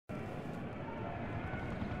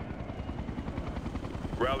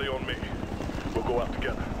Rally on me. We'll go out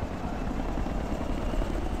together.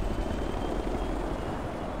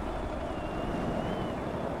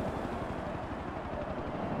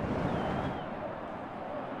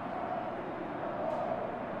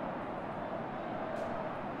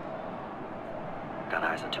 Got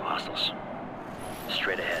eyes on two hostiles.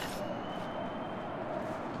 Straight ahead.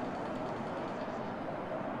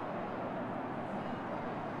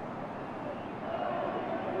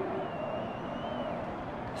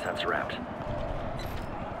 Sounds wrapped.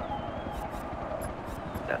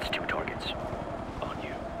 That's two targets. On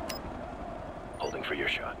you. Holding for your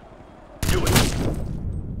shot. Do it!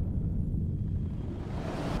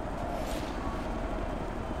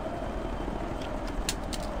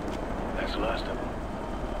 That's the last of them.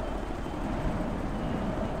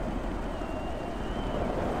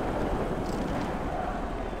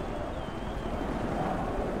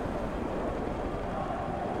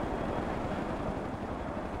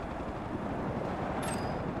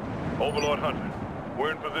 Overlord Hunter,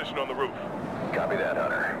 we're in position on the roof. Copy that,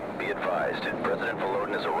 Hunter. Be advised, President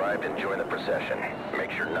Volodin has arrived and joined the procession.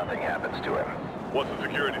 Make sure nothing happens to him. What's the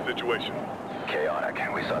security situation? Chaotic.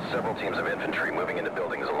 We saw several teams of infantry moving into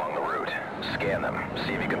buildings along the route. Scan them.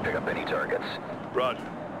 See if you can pick up any targets. Roger.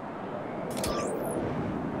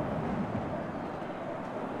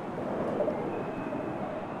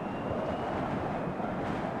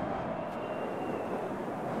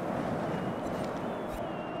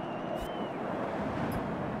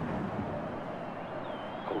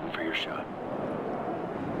 Holding for your shot.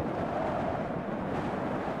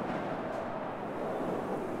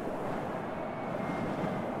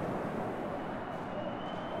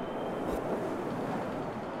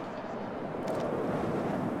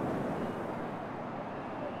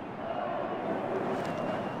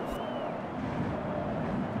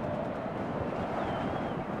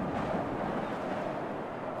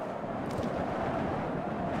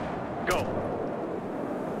 Go.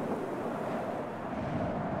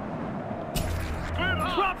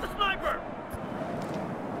 Drop the sniper!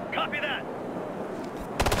 Copy that!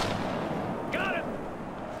 Got him!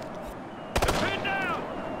 They're pinned down!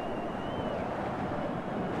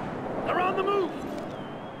 They're on the move!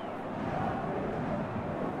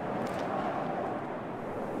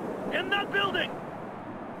 In that building!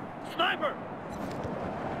 Sniper!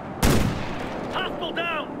 Hostile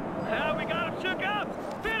down! Yeah, we got him shook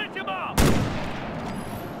up! Finish him off!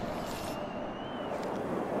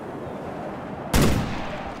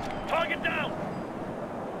 Target down!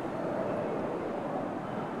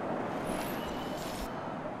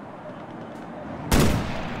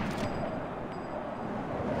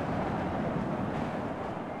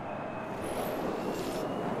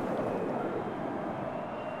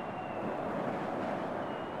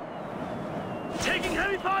 Taking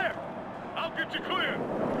heavy fire! I'll get you clear!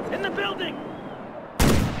 In the building!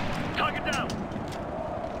 Target down!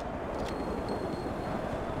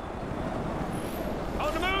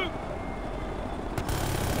 On the move!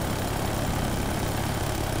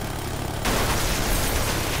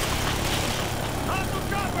 Hostile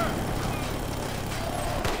chopper!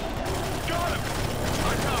 Got him! I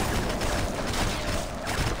got him!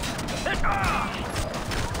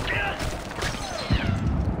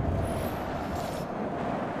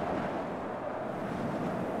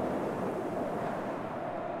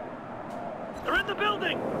 They're in the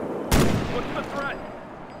building! What's the threat?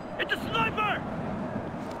 It's a sniper!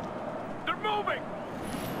 They're moving!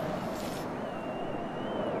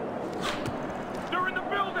 They're in the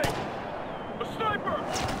building! A sniper!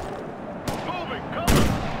 Moving! Cover!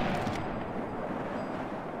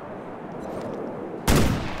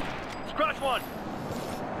 Scratch one!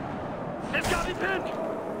 It's got me pinned!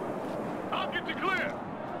 I'll get you clear!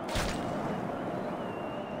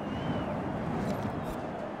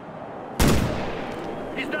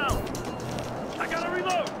 He's down! I gotta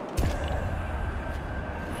reload!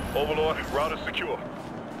 Overlord, route is secure.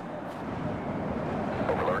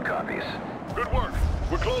 Overlord copies. Good work.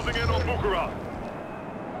 We're closing in on Bukhara.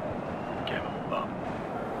 Camo up.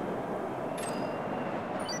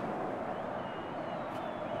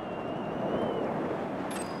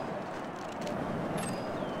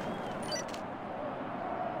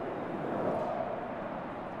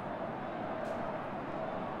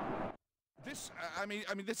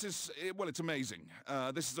 This is, well, it's amazing.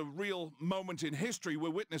 This is a real moment in history we're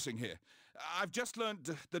witnessing here. I've just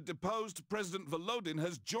learned that deposed President Volodin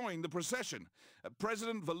has joined the procession.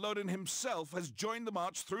 President Volodin himself has joined the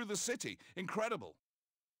march through the city. Incredible.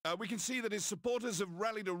 We can see that his supporters have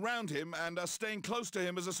rallied around him and are staying close to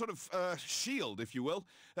him as a sort of shield, if you will,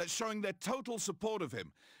 showing their total support of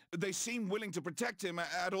him. They seem willing to protect him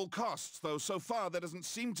at all costs, though so far there doesn't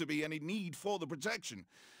seem to be any need for the protection.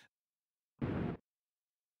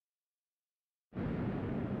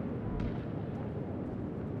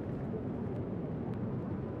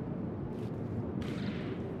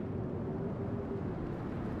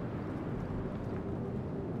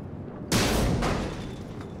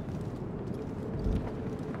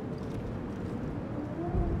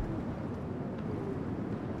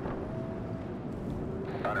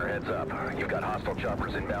 Hunter, heads up. You've got hostile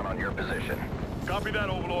choppers inbound on your position. Copy that,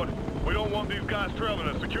 Overlord. We don't want these guys trailing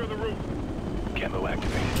us. Secure the roof. Camo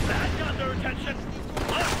activated. That got their attention.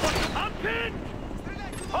 I'm pinned!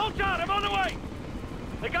 Hold on, I'm on the way!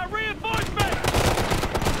 They got reinforcements!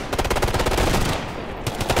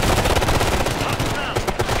 Hostile!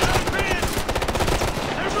 Got pinned!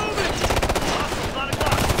 They're moving! Hostiles on the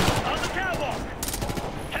clock! On the catwalk!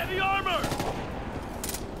 Heavy armor!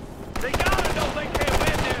 They gotta know they can't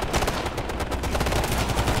win there!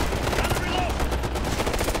 Gotta reload!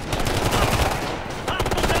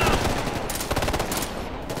 Hostile down!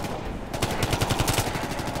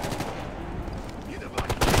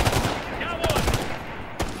 Got one!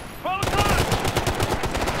 Follow time!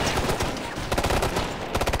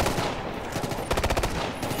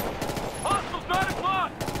 Hostiles 9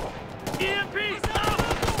 o'clock! EMP!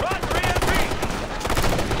 Roger, EMP!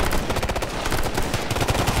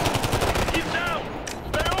 He's down!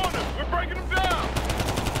 Stay on him! We're breaking him down!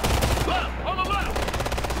 Left! On the left!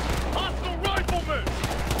 Hostile riflemen!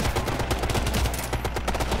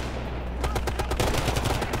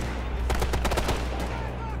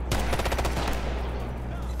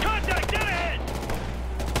 Contact! Dead ahead!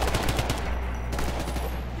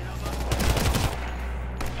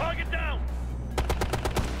 Target down!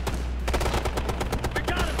 We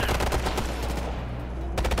got him now!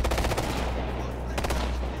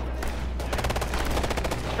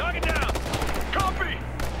 Target down! Copy!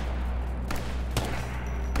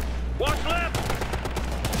 Watch left!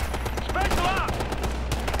 Spec Ops!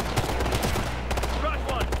 Crush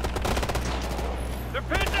one! They're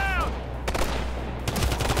pinned down!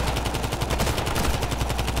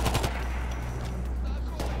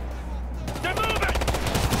 They're moving!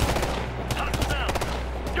 Hostile down!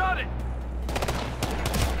 Got it!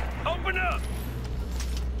 Open up!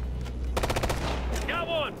 Got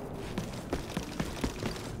one!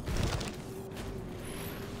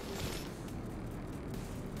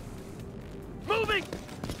 Moving!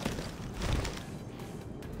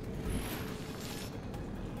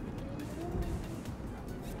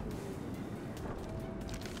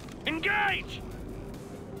 Engage!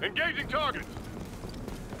 Engaging targets!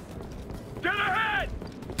 Dead ahead!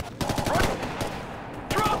 Right!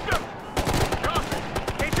 Dropped him! Copy!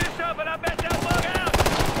 Keep this up and I bet that bug out!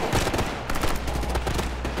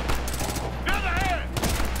 Dead ahead!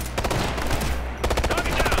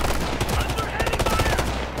 Target down! Under heading fire!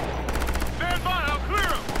 Stand by, I'll clear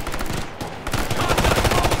him! Contact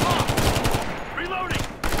roll off! Reloading!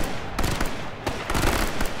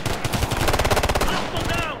 Hostile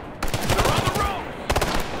down! They're on the ropes!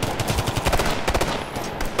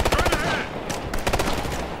 Straight ahead!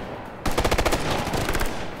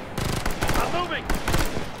 I'm moving!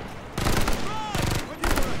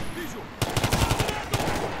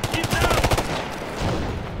 He's down!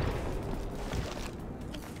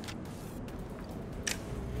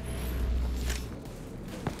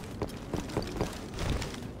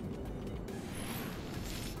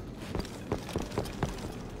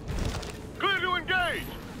 Clear to engage!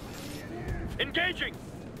 Engaging!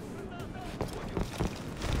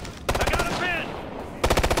 I got a pin!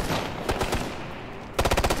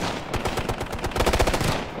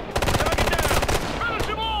 Target down! Finish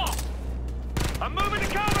him off! I'm moving to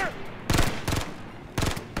cover!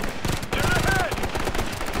 Dead ahead!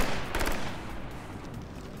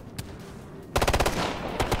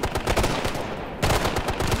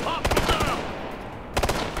 Hostile down!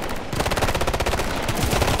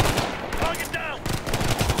 Target down!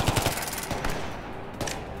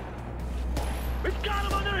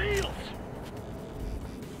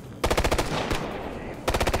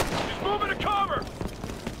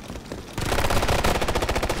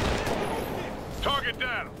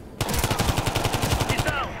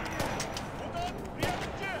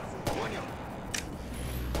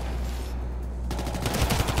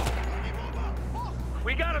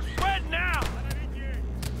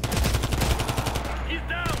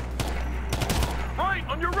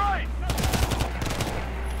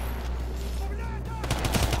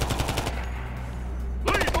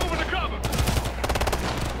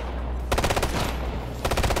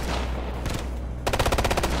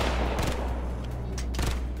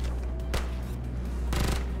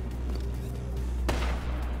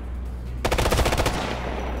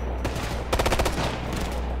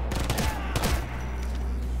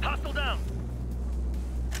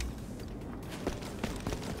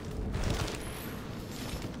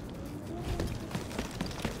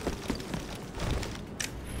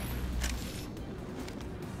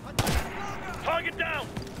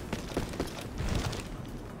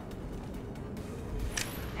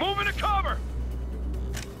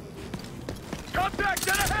 Contact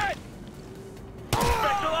dead ahead!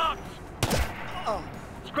 Spectre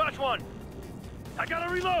Ops! Scratch one! I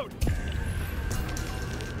gotta reload!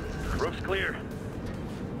 Roof's clear.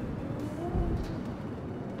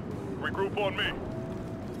 Regroup on me.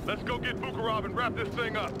 Let's go get Bukharov and wrap this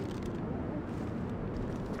thing up.